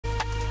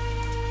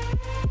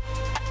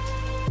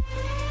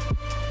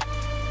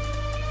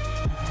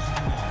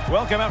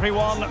Welcome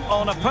everyone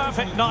on a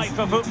perfect night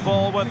for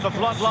football with the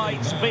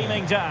floodlights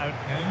beaming down.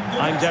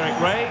 I'm Derek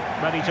Ray,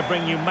 ready to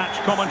bring you match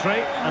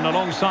commentary, and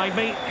alongside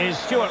me is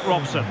Stuart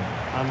Robson.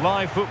 And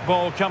live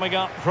football coming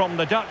up from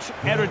the Dutch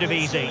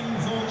Eredivisie.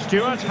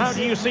 Stuart, how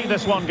do you see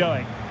this one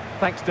going?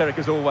 Thanks, Derek,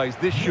 as always.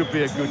 This should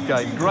be a good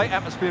game. Great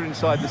atmosphere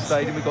inside the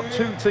stadium. We've got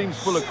two teams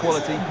full of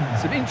quality,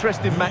 some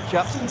interesting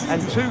matchups,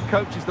 and two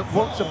coaches that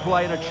want to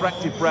play an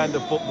attractive brand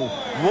of football.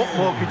 What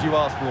more could you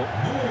ask for?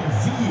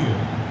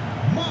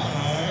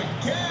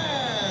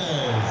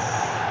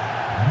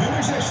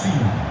 Nummer 16,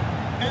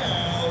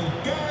 El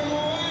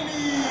Carloani.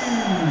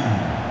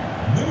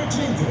 Nummer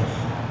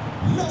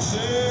 20,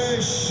 Lasse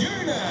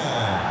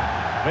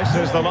Schöne. This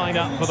is the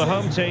lineup for the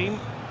home team.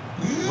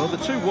 Well, the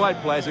two wide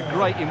players are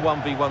great in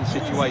 1v1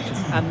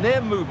 situations, and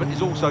their movement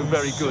is also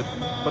very good.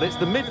 But it's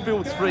the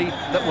midfield three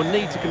that will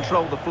need to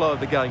control the flow of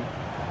the game.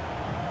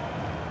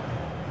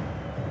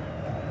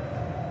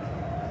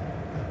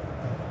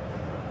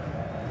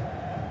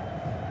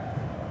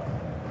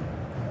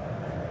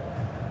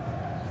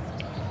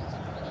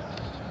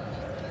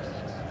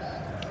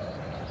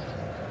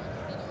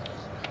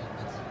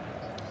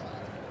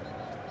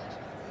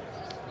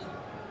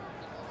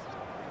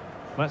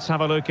 Let's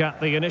have a look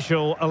at the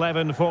initial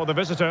 11 for the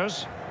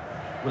visitors.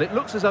 Well, it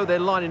looks as though they're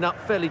lining up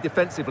fairly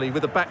defensively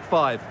with a back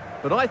five.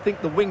 But I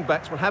think the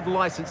wing-backs will have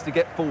licence to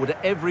get forward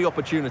at every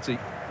opportunity.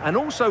 And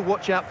also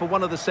watch out for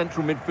one of the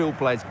central midfield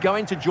players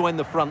going to join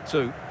the front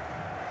too.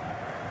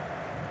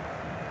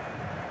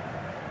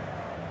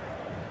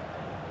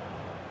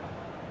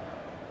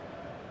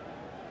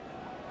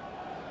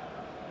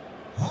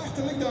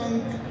 Hartelijk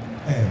dank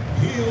en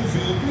heel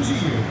veel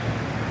plezier.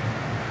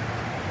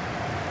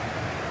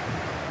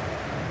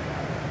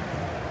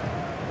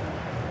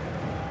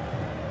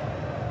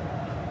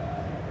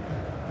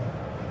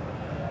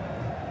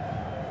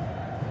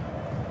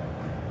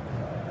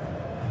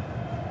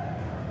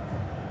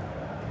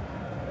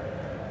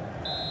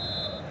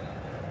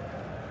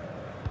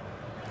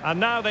 And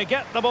now they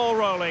get the ball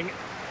rolling.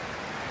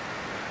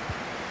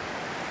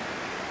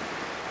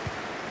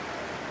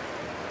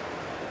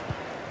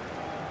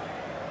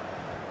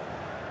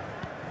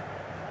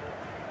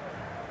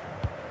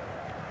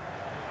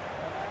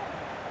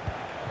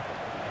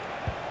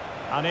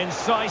 An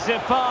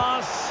incisive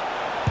pass.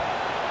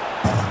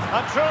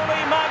 A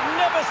truly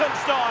magnificent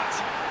start.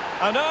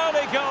 An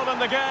early goal in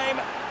the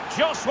game.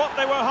 Just what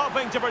they were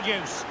hoping to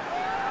produce.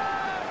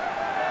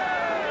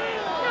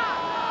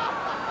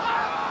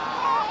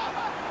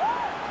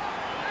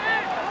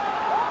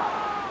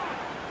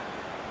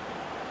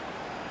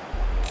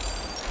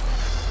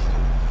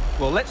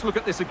 Well, let's look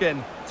at this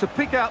again. To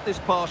pick out this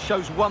pass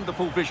shows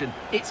wonderful vision.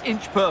 It's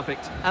inch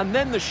perfect. And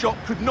then the shot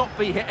could not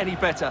be hit any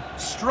better.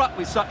 Struck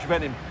with such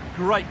venom.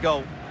 Great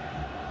goal.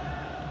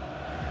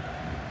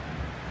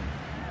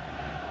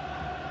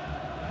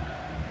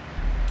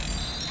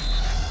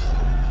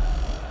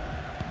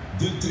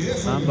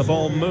 And the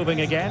ball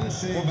moving again.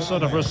 What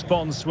sort of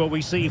response will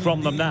we see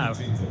from them now?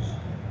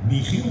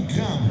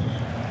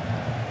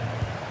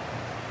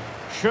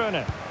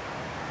 Schöne.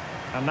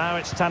 And now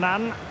it's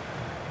Tanan.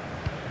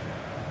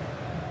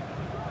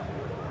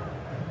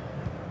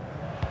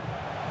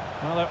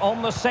 Well, they're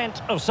on the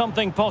scent of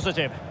something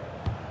positive.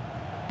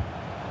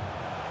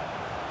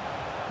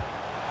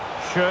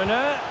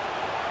 Schöne.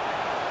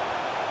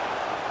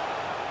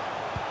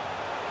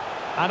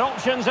 And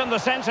options in the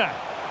centre.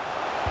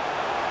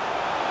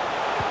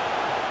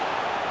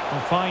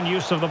 And fine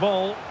use of the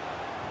ball.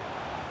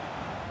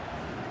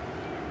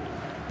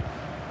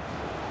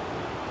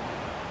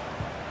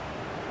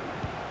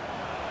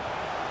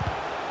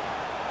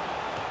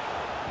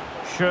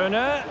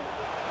 Schöne.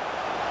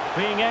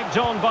 Being egged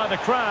on by the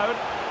crowd.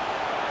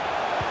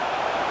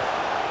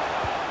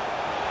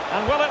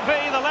 And will it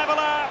be the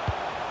leveller?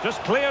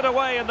 Just cleared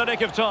away in the nick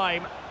of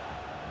time.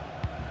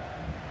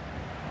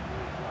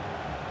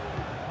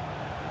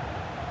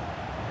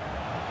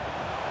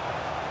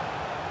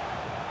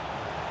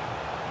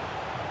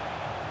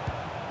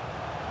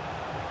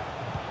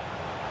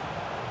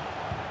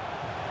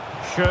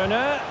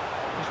 Schöne.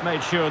 Just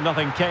made sure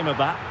nothing came of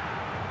that.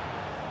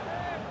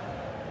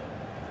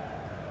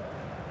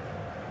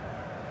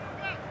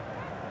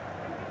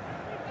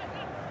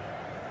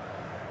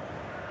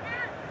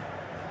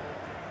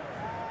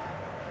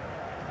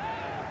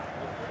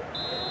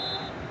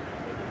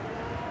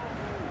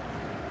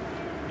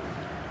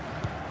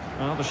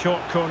 Well, the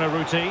short corner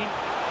routine.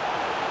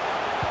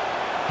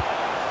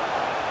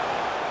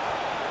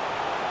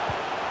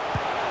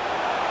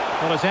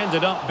 Well, it's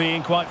ended up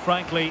being, quite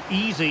frankly,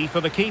 easy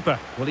for the keeper.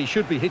 Well, he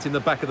should be hitting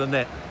the back of the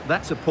net.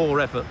 That's a poor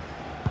effort.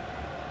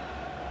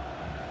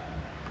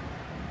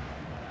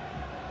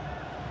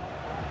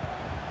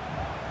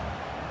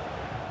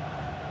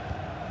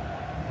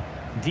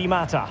 Di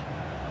Matta.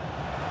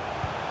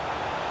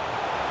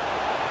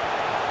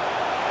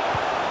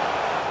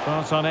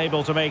 But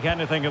unable to make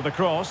anything of the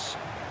cross.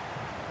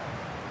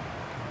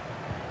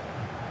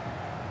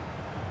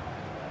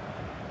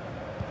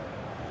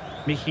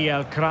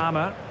 Michael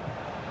Kramer.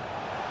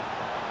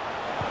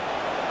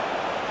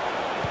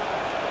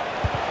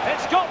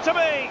 not to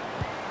be.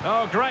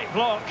 Oh, great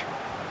block.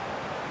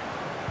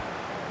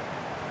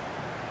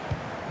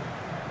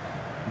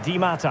 Di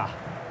Matta.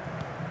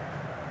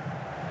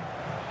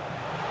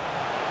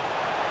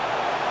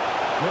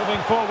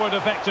 Moving forward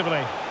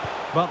effectively.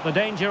 But the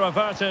danger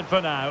averted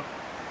for now.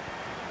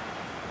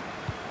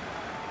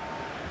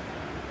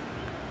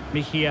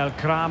 Michael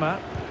Kramer.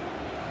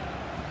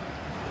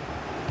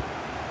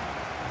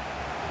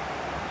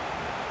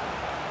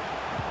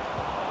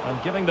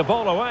 And giving the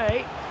ball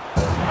away.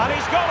 And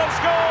he's gone and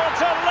scored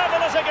to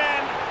level it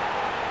again.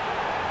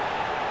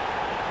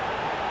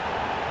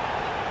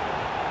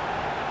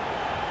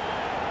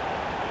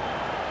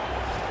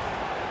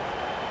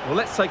 Well,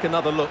 let's take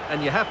another look,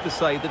 and you have to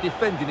say the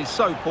defending is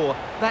so poor.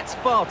 That's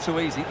far too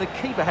easy. The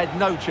keeper had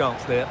no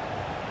chance there.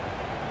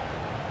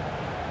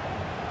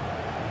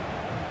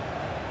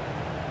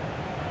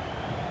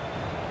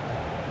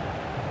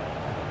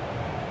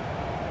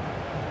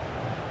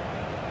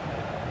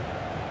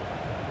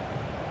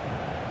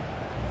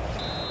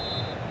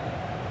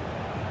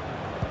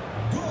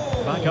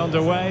 Back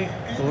underway,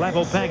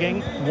 level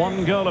pegging,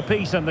 1 goal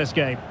apiece in this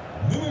game.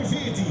 Nummer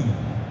 14,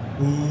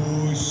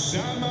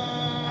 Oussama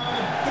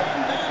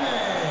Dembele.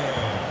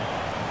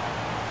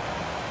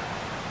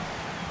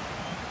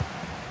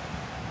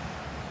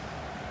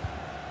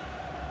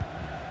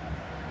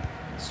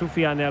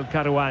 Soufiane El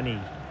Karouani.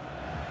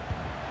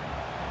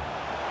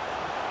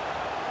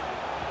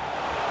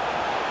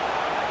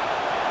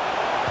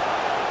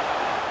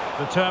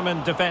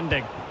 Determined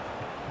defending.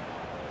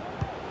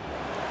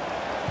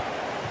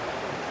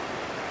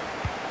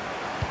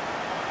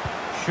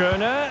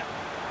 Schöne.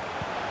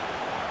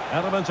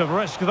 Element of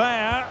risk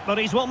there, but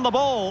he's won the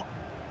ball.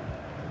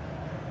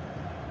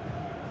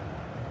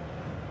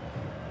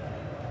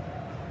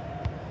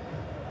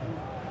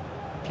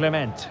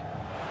 Clement.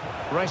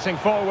 Racing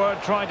forward,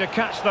 trying to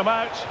catch them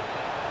out.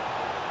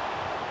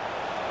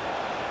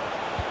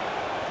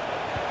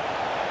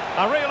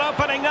 A real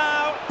opening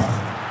now.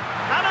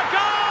 And a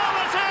goal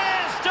it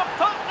is to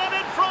put them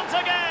in front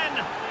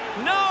again.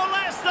 No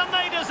less than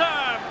they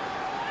deserve.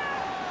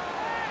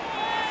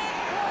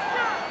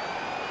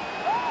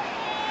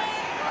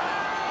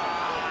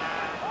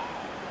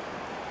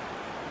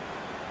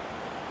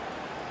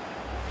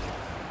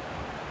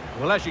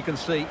 Well, as you can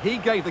see, he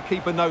gave the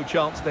keeper no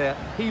chance there.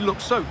 He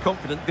looked so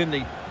confident, didn't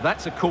he?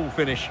 That's a cool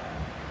finish.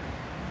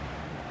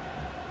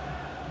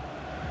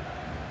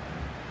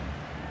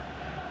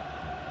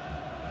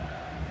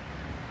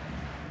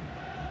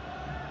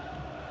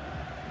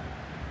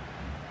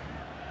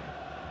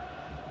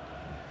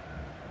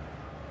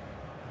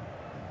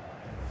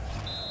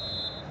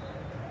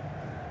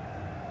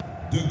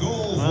 De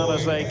goal Well,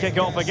 as they kick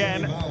off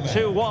again,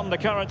 2-1 the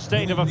current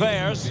state of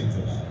affairs.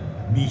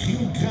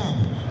 Michiel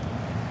Kramer.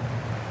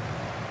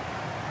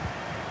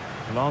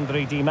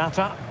 Landry Di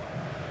Matta.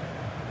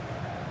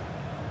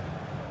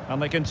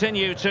 And they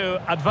continue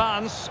to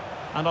advance,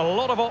 and a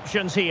lot of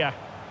options here.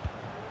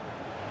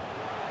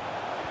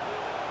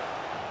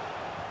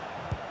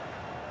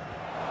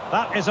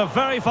 That is a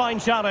very fine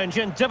challenge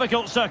in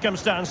difficult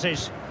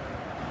circumstances.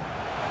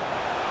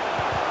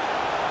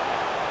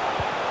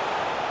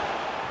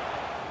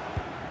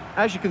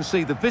 As you can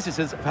see, the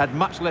visitors have had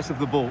much less of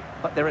the ball,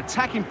 but their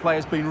attacking play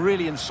has been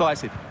really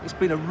incisive. It's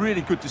been a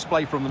really good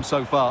display from them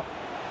so far.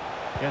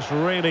 Yes,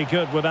 really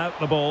good without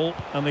the ball,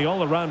 and the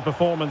all-around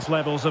performance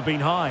levels have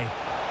been high.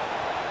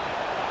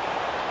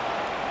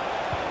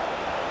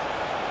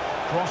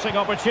 Crossing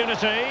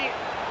opportunity.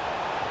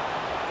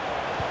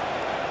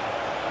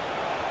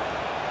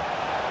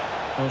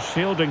 Well,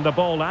 shielding the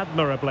ball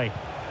admirably.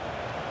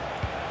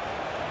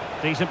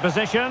 Decent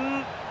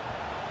position.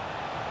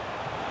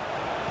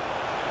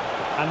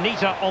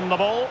 Anita on the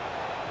ball.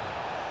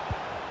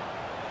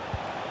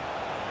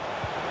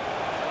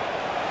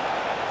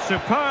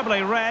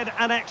 Superbly read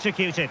and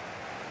executed.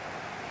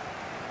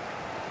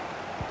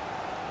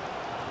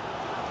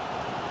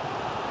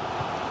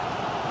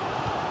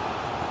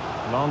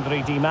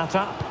 Landry Di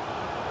Matta.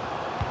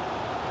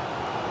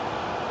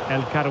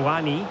 El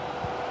Karouani.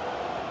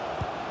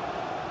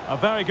 A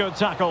very good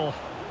tackle.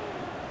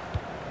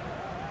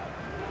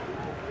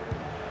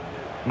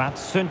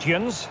 Mats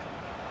Sundjens.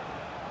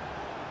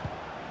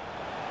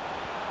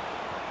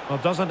 Well,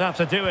 doesn't have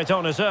to do it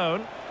on his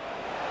own.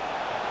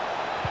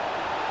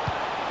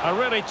 A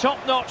really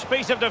top-notch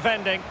piece of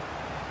defending.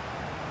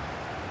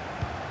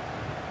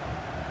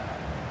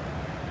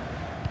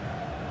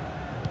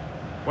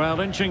 Well,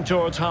 inching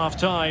towards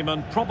half-time,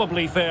 and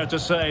probably fair to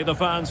say the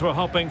fans were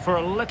hoping for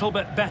a little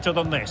bit better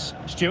than this.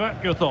 Stuart,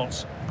 your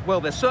thoughts?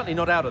 Well, they're certainly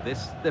not out of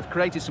this. They've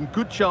created some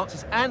good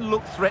chances and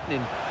looked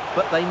threatening,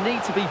 but they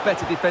need to be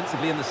better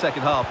defensively in the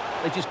second half.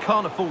 They just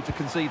can't afford to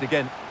concede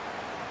again.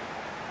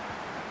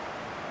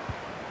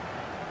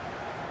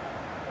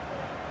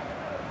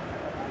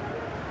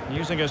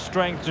 Using his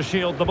strength to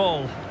shield the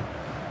ball.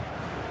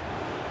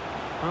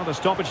 Well, the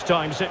stoppage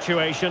time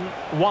situation,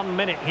 1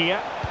 minute here.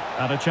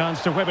 And a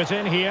chance to whip it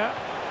in here.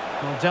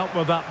 Well, dealt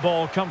with that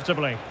ball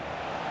comfortably.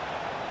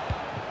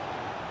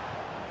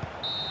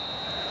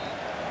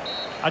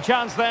 A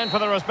chance then for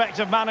the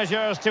respective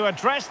managers to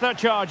address their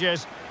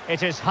charges.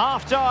 It is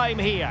half-time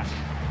here.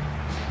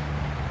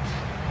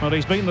 Well,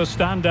 he's been the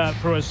standout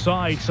for his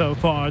side so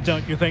far,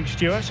 don't you think,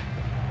 Stuart?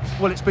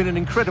 Well, it's been an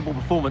incredible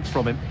performance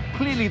from him.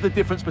 Clearly the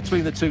difference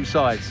between the two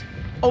sides.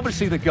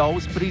 Obviously the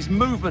goals, but his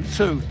movement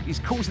too. He's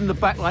causing the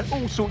backline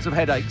all sorts of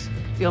headaches.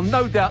 He'll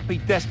no doubt be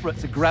desperate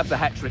to grab the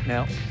hat-trick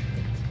now.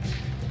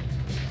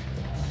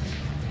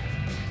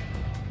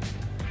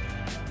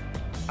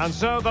 And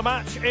so the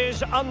match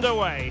is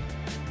underway.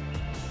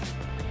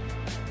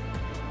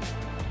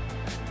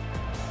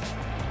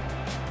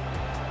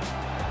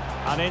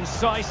 An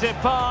incisive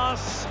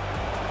pass.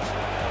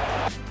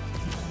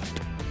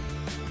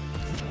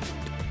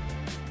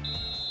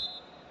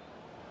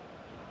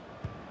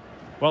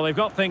 Well, they've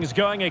got things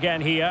going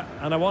again here,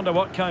 and I wonder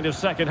what kind of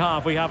second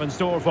half we have in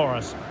store for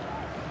us.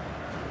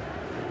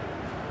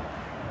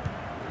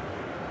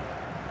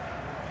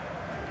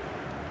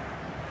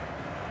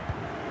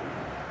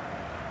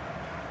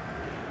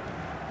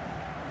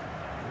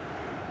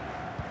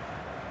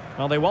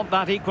 Well, they want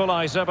that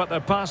equaliser, but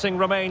their passing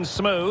remains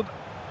smooth.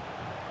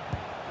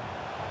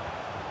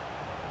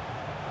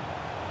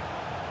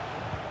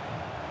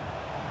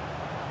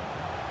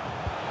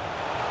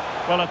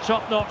 Well, a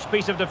top-notch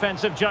piece of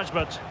defensive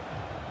judgment.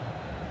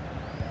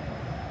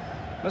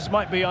 This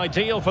might be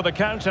ideal for the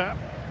counter.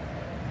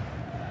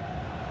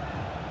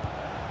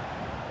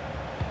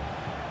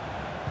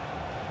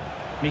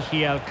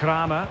 Michael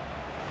Kramer.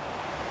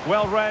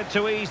 Well read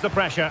to ease the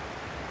pressure.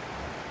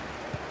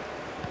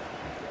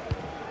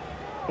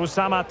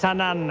 Oussama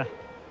Tanan.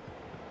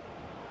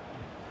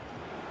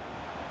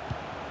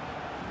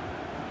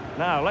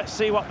 Now, let's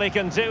see what they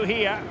can do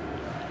here.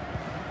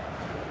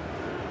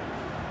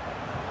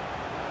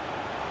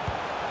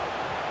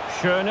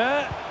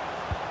 Schöne.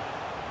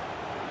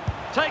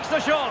 Takes the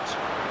shot.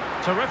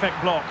 Terrific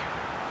block.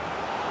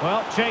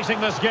 Well, chasing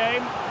this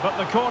game, but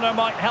the corner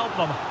might help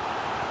them.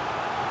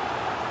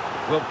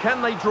 Well,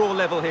 can they draw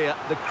level here?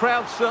 The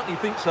crowd certainly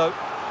think so.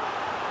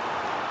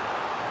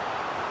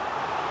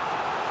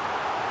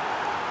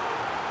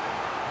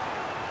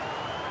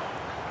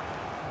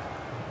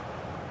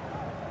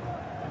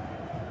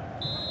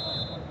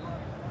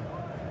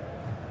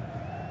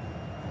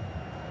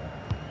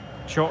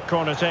 Short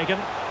corner taken.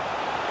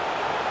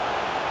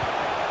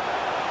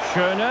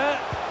 Schöne.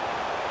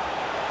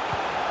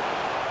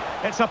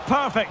 It's a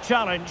perfect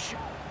challenge.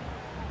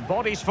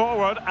 Bodies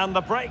forward and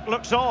the break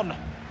looks on.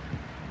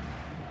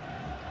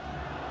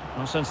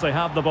 Well, since they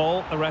have the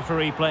ball, the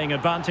referee playing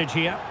advantage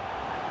here.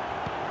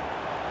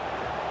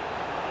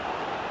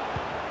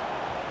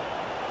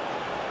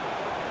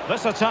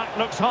 This attack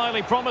looks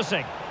highly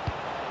promising.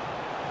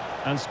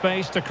 And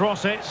space to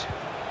cross it.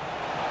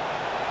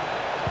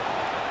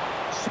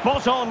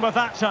 Spot on with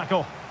that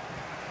tackle.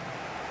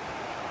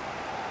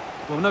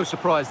 Well, no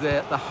surprise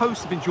there. The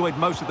hosts have enjoyed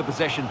most of the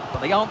possession, but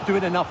they aren't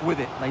doing enough with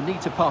it. They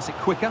need to pass it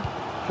quicker,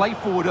 play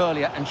forward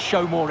earlier and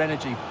show more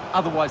energy.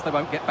 Otherwise, they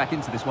won't get back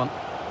into this one.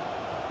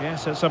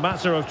 Yes, it's a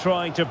matter of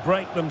trying to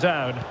break them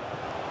down.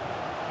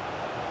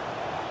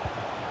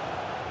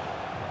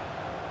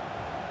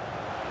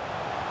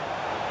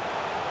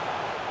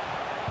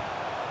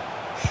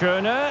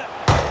 Schöne.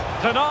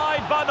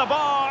 Denied by the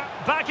bar.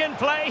 Back in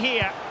play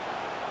here.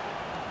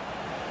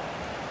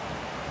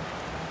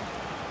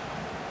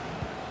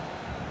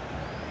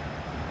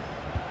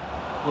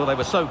 Well, they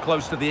were so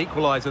close to the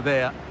equaliser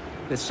there.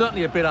 They're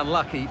certainly a bit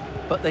unlucky,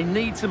 but they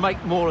need to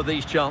make more of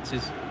these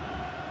chances.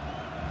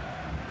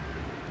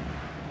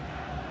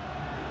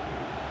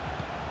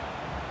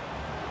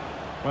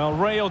 Well,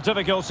 real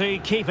difficulty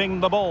keeping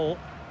the ball.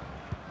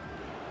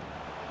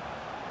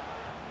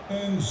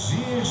 Een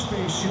zeer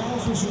speciaal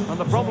verzoek. And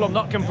the problem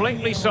not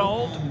completely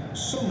solved.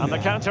 And the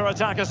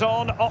counter-attack is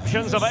on.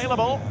 Options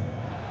available.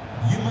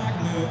 Je maakt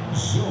me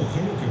zo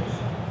gelukkig.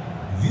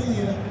 Wil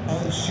je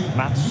alsjeblieft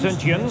Mats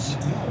Sintjens.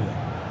 vertrouwen?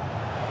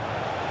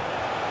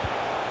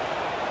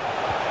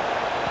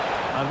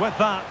 And with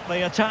that,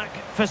 the attack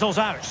fizzles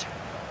out.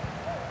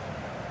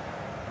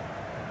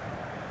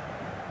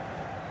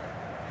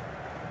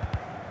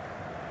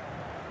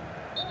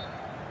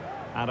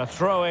 And a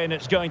throw-in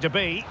it's going to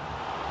be.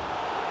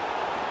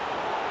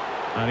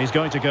 And he's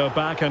going to go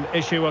back and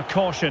issue a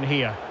caution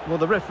here. Well,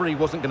 the referee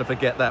wasn't going to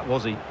forget that,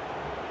 was he?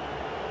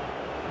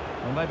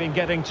 Well, they've been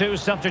getting two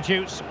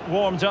substitutes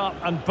warmed up,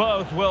 and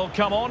both will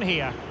come on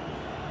here.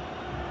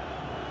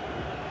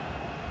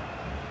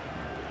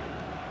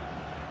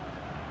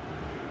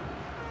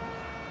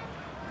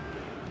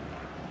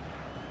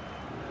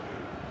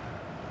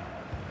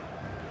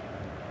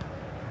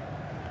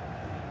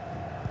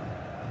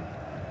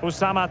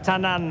 Oussama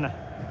Tanan.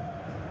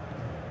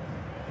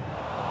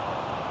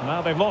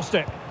 Now they've lost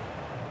it.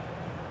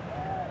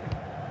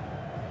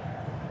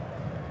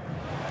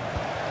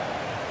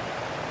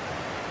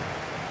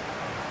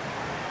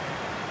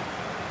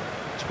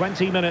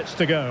 "20 minutes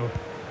to go.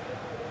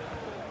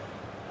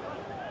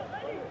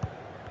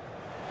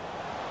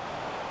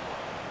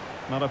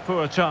 Not a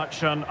poor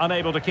touch and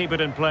unable to keep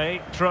it in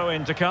play. Throw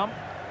in to come.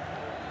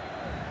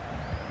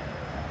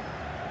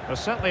 They're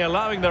certainly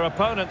allowing their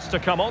opponents to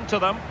come onto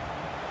them.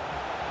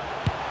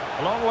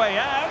 A long way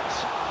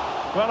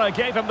out. Well, I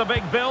gave him the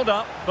big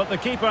build-up, but the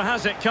keeper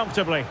has it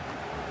comfortably.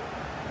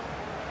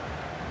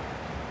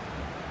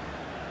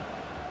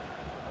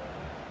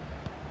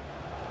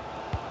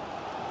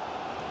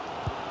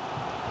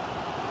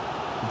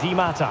 Di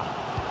Matta.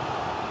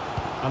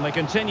 And they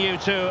continue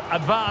to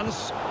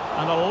advance,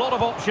 and a lot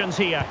of options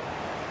here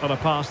for a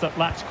pass that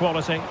lacks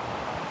quality.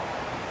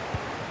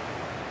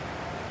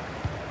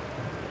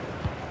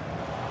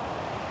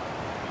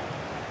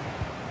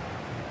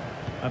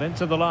 And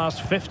into the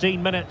last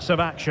 15 minutes of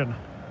action.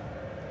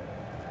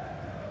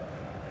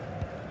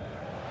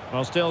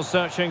 Well, still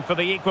searching for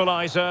the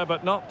equaliser,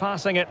 but not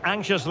passing it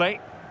anxiously.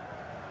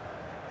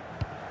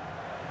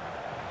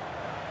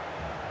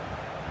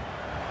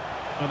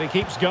 And he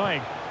keeps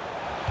going.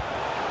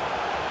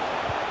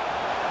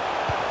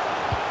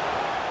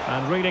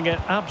 And reading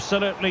it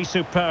absolutely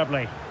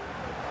superbly.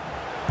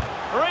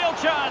 Real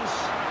chance!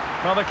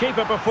 Well, the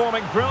keeper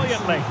performing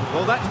brilliantly.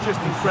 Well, that's just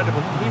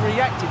incredible. He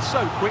reacted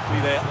so quickly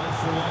there.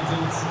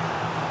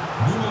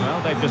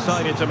 Well, they've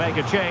decided to make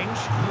a change.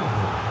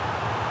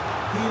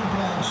 In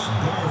plaats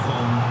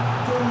daarvan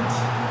komt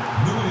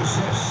nummer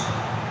 6,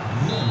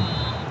 Jan.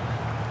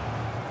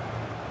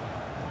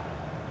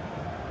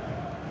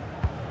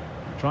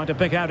 Trying to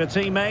pick out a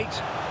teammate.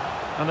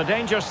 And the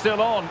danger's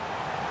still on.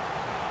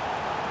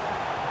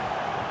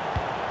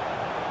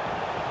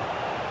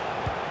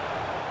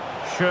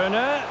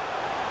 Schöne.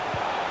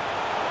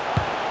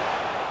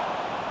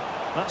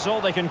 That's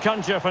all they can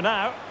conjure for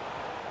now.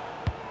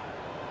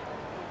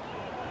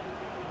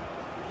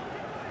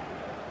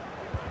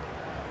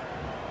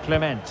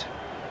 Clement.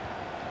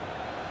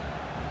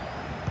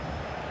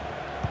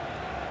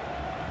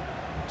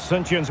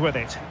 Suntion's with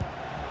it.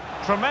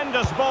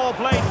 Tremendous ball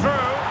played through.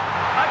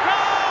 A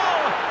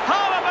goal!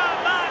 How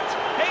about that?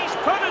 He's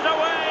put it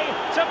away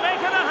to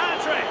make it a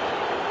hat-trick.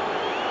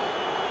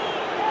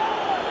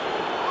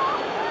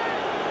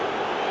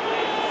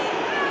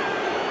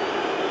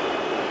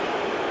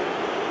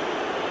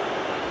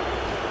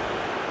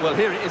 Well,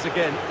 here it is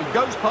again. He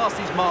goes past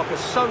his marker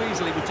so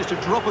easily with just a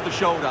drop of the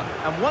shoulder.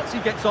 And once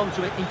he gets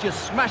onto it, he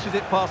just smashes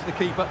it past the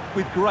keeper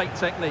with great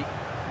technique.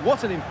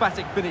 What an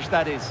emphatic finish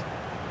that is.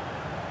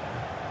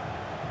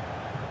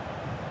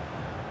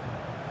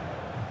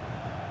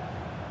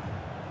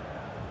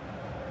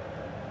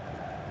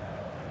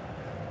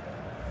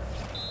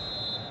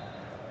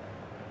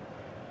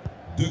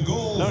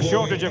 No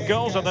shortage of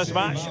goals in this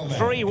match.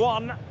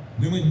 3-1. Nummer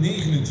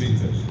 29,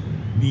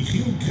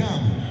 Michiel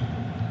Kramer.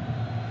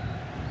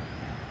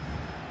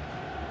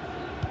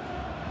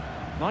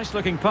 Nice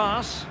looking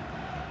pass.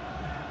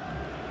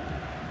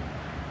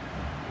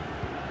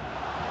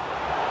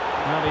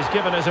 Well, he's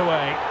given us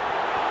away.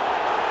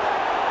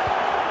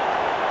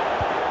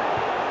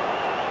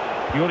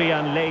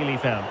 Julian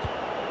Lelyveld.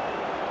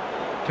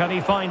 Can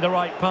he find the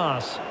right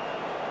pass?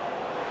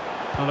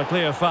 Not a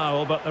clear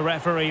foul, but the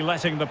referee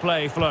letting the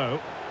play flow.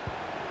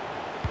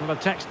 Well, a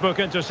textbook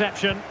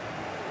interception.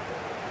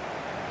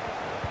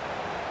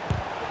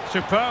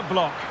 Superb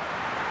block.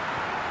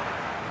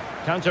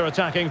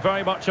 Counter-attacking,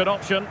 very much an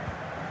option.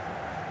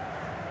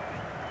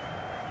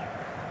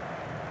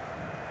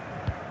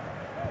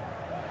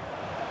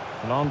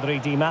 Landry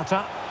Di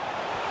Matta.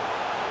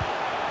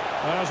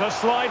 There's a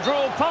slide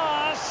rule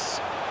pass.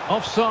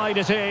 Offside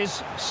it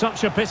is.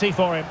 Such a pity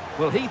for him.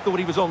 Well, he thought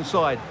he was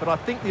onside, but I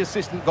think the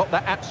assistant got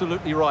that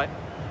absolutely right.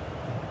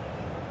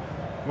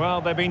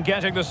 Well, they've been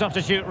getting the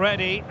substitute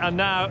ready, and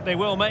now they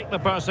will make the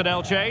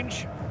personnel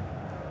change.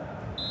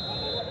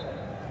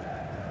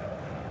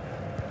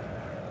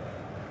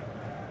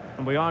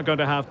 And we are going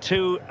to have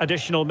 2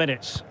 additional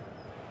minutes.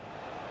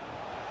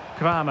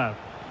 Kramer.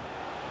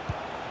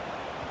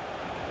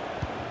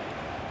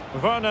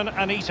 Vernon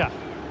Anita.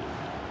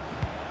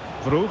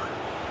 Vroeg.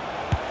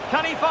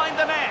 Can he find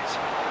the net?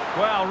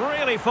 Well,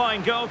 really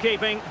fine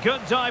goalkeeping.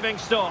 Good diving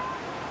stop.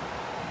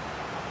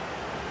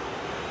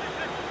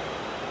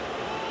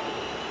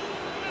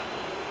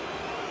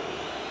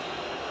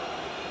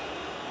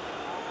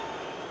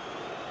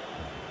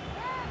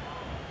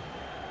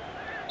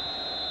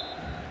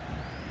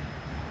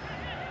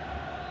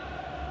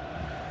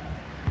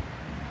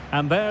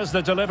 And there's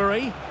the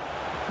delivery.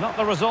 Not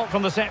the result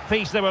from the set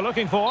piece they were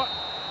looking for.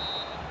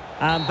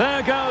 And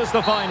there goes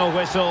the final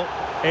whistle.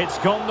 It's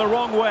gone the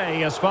wrong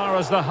way as far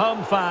as the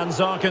home fans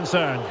are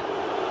concerned.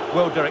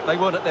 Well, Derek, they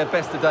weren't at their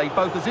best today,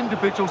 both as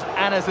individuals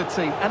and as a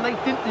team, and they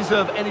didn't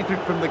deserve anything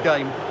from the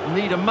game.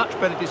 Need a much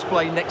better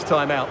display next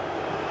time out.